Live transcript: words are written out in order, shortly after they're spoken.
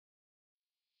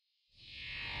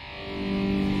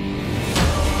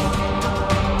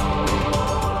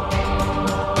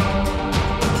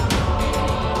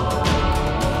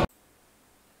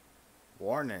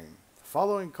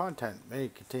following content may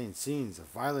contain scenes of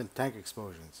violent tank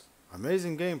explosions,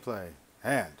 amazing gameplay,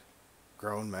 and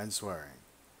grown men swearing.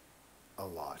 A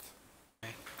lot.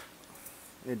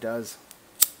 It does.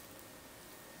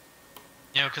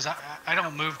 You know, because I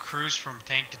don't move crews from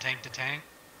tank to tank to tank.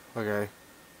 Okay.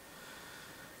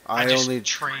 I just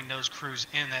train those crews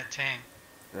in that tank.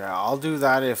 Yeah, I'll do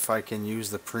that if I can use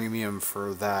the premium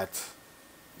for that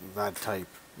type.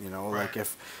 You know, Right. like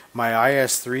if my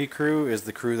IS-3 crew is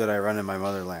the crew that I run in my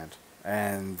motherland,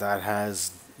 and that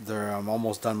has I'm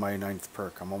almost done my 9th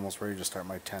perk. I'm almost ready to start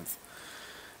my 10th.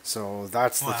 So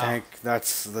that's the tank.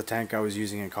 That's the tank I was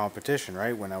using in competition,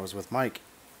 right? When I was with Mike,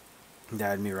 he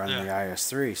had me running the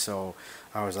IS-3. So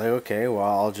I was like, okay, well,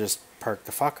 I'll just perk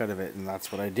the fuck out of it, and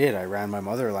that's what I did. I ran my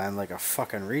motherland like a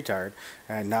fucking retard,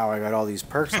 and now I got all these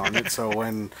perks on it. So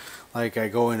when like I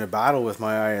go into battle with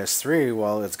my IS-3,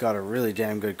 well, it's got a really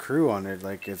damn good crew on it.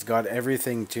 Like it's got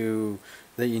everything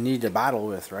that you need to battle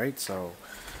with, right? So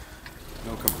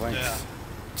no complaints. Yeah.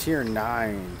 Tier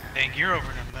 9. Dang, you're over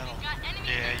in the middle.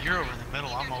 Yeah, you're over in the middle.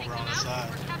 I'm over on the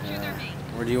side. Yeah.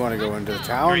 Where do you want to go, into the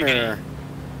town or?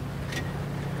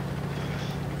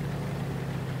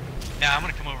 Nah, I'm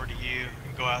gonna come over to you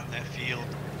and go out in that field.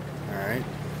 Alright.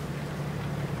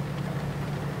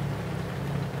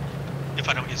 If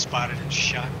I don't get spotted and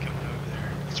shot coming over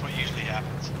there. That's what usually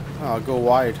happens. Oh, I'll go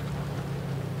wide.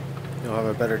 You'll have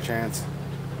a better chance.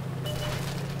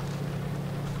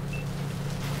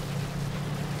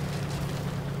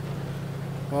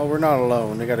 Well, we're not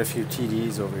alone. They got a few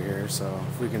TDs over here, so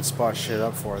if we can spot shit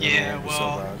up for them, it won't be so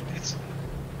bad.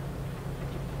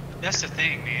 That's the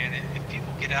thing, man. If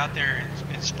people get out there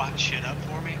and spot shit up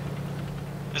for me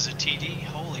as a TD,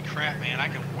 holy crap, man, I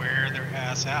can wear their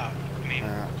ass out. I mean,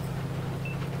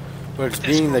 but it's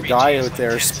being the guy out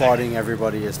there spotting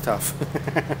everybody is tough.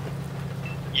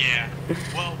 Yeah.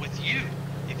 Well, with you,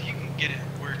 if you can get it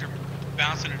where they're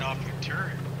bouncing it off your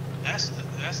turret, that's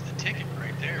the ticket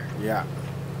right there. Yeah.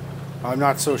 I'm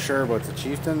not so sure about the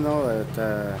Chieftain though.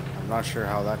 That I'm not sure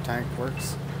how that tank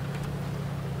works.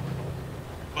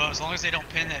 Well, as long as they don't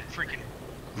pin that freaking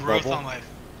growth on my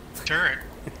turret,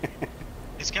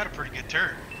 it's got a pretty good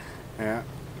turret. Yeah.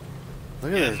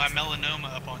 Look at this. My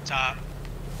melanoma up on top.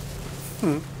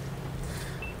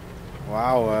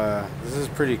 Wow, this is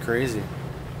pretty crazy.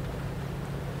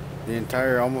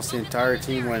 Almost the entire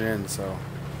team went in, so.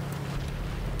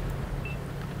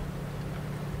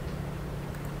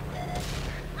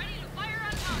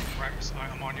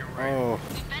 I'm on your right. Oh.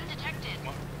 I'm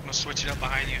gonna switch it up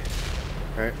behind you.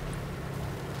 Okay.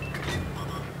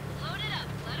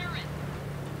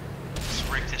 Let's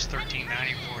break this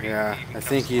 1390 for you. Yeah, I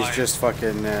think he's just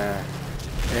fucking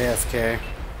AFK. Yep,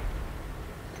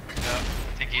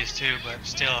 I think he is too, but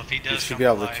still, if he does, you should be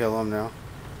able to kill him now.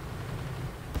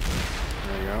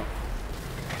 There you go.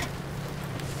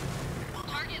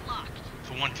 Target locked.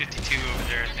 So 152 over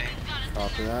there, I think.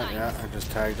 Copy that. Yeah, I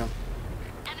just tagged him.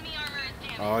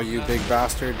 Oh, you big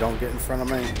bastard! Don't get in front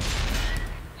of me.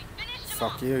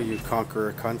 Fuck you, you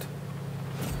conqueror cunt.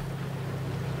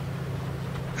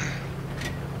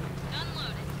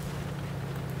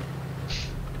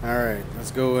 Alright, let's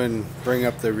go and bring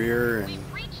up the rear and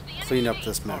clean up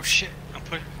this mess. Oh shit,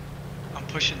 I'm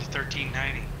pushing the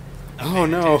 1390. Oh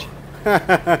no.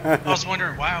 I was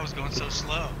wondering why I was going so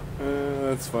slow.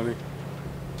 That's funny.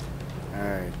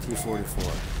 Alright, T-44.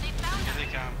 Here they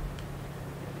come.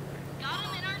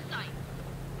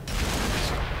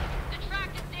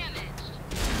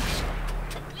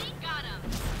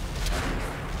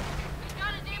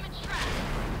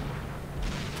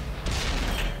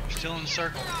 Still in the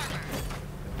circle.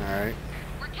 Alright.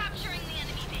 We're capturing the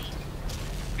enemy base.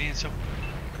 Being so...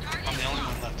 I'm the only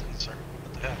one left in the circle.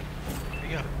 What the hell? There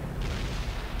you go.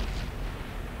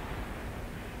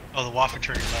 Oh, the Waffer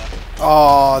tree left.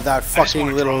 Oh, that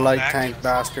fucking little light tank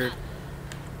bastard.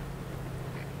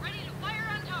 Ready to fire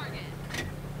on target.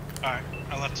 Alright,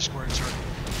 I left the square in circle.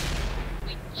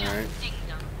 We just dinged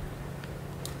them.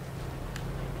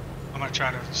 I'm gonna try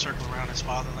to circle around his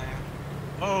fatherland.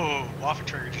 Oh, Waffer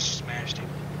trigger just smashed him.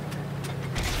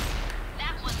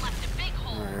 That one left a big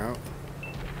hole. There you go.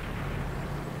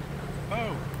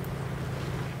 Oh.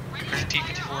 There's a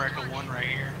T-54 Echo 1 right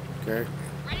here. Okay.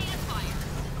 Ready to fire.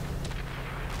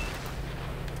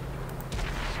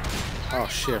 Oh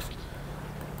shit.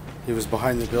 He was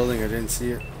behind the building, I didn't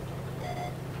see it.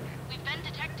 We've been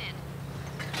detected.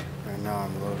 And now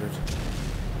I'm loaded.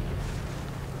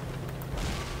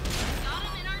 Got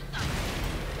him in our sight.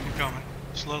 I'm coming.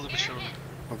 Slowly but surely.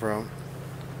 No problem.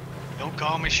 Don't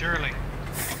call me Shirley.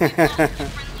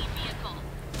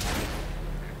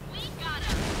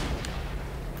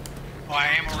 Oh, I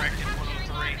am erected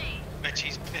 103.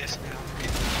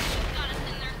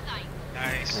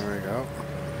 Nice. There we go.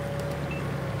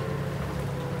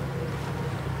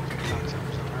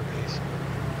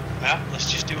 Well,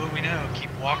 let's just do what we know. Keep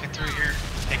walking through here,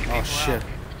 taking people Oh shit. out.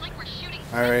 It's like we're shooting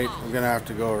Alright, pinball. I'm gonna have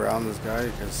to go around this guy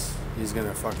because he's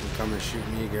gonna fucking come and shoot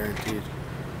me, guaranteed.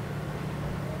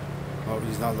 Oh,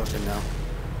 he's not looking now.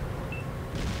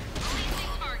 Releasing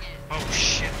target. Oh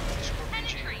shit. Scorpion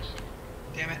G. Penetration.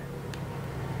 Damn it.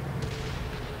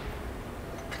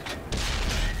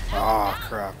 Ah,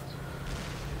 crap.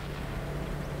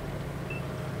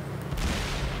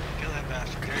 Kill that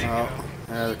bastard. There you Oh,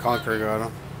 go. yeah, the Conqueror got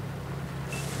him.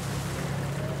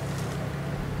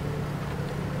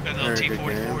 That little Very good T-44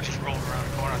 game. just rolled around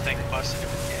the corner. I think busted it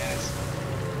with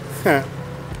gas.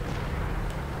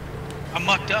 I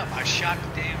mucked up. I shot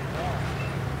the damn wall.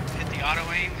 Hit the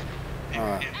auto aim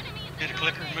and did a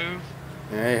clicker move.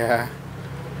 Yeah.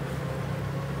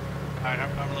 Alright,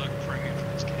 I'm looking for him for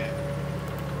this cat.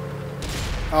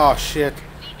 Oh shit. The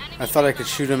enemy I thought I could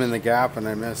is shoot him in the gap and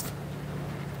I missed.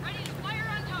 ready to fire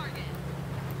on target.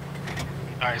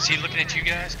 Alright, is he looking at you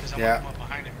guys? Because I Yeah. want to come up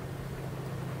behind him.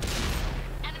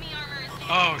 Enemy armor is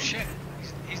Oh shit.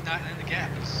 He's not in the gap.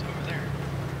 He's over there.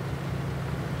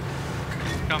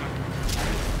 Coming.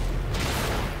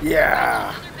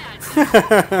 Yeah.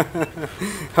 another bad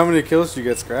How many kills did you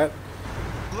get, Scrat?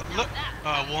 Look.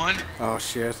 One. Oh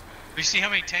shit. You see how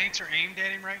many tanks are aimed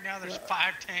at him right now? There's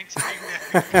 5 tanks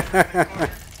aimed at him.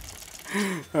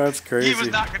 That's crazy. He was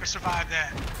not going to survive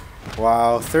that.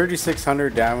 Wow,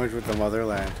 3,600 damage with the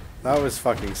Motherland. That was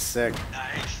fucking sick.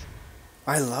 Nice.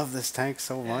 I love this tank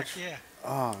so much. Heck yeah.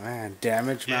 Oh man,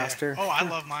 Damage Yeah. Master. Oh, I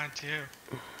love mine too.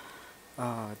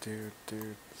 Oh dude,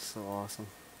 so awesome.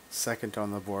 Second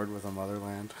on the board with a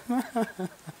Motherland.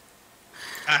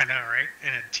 I know, right? In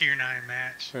a tier 9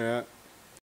 match. Yeah.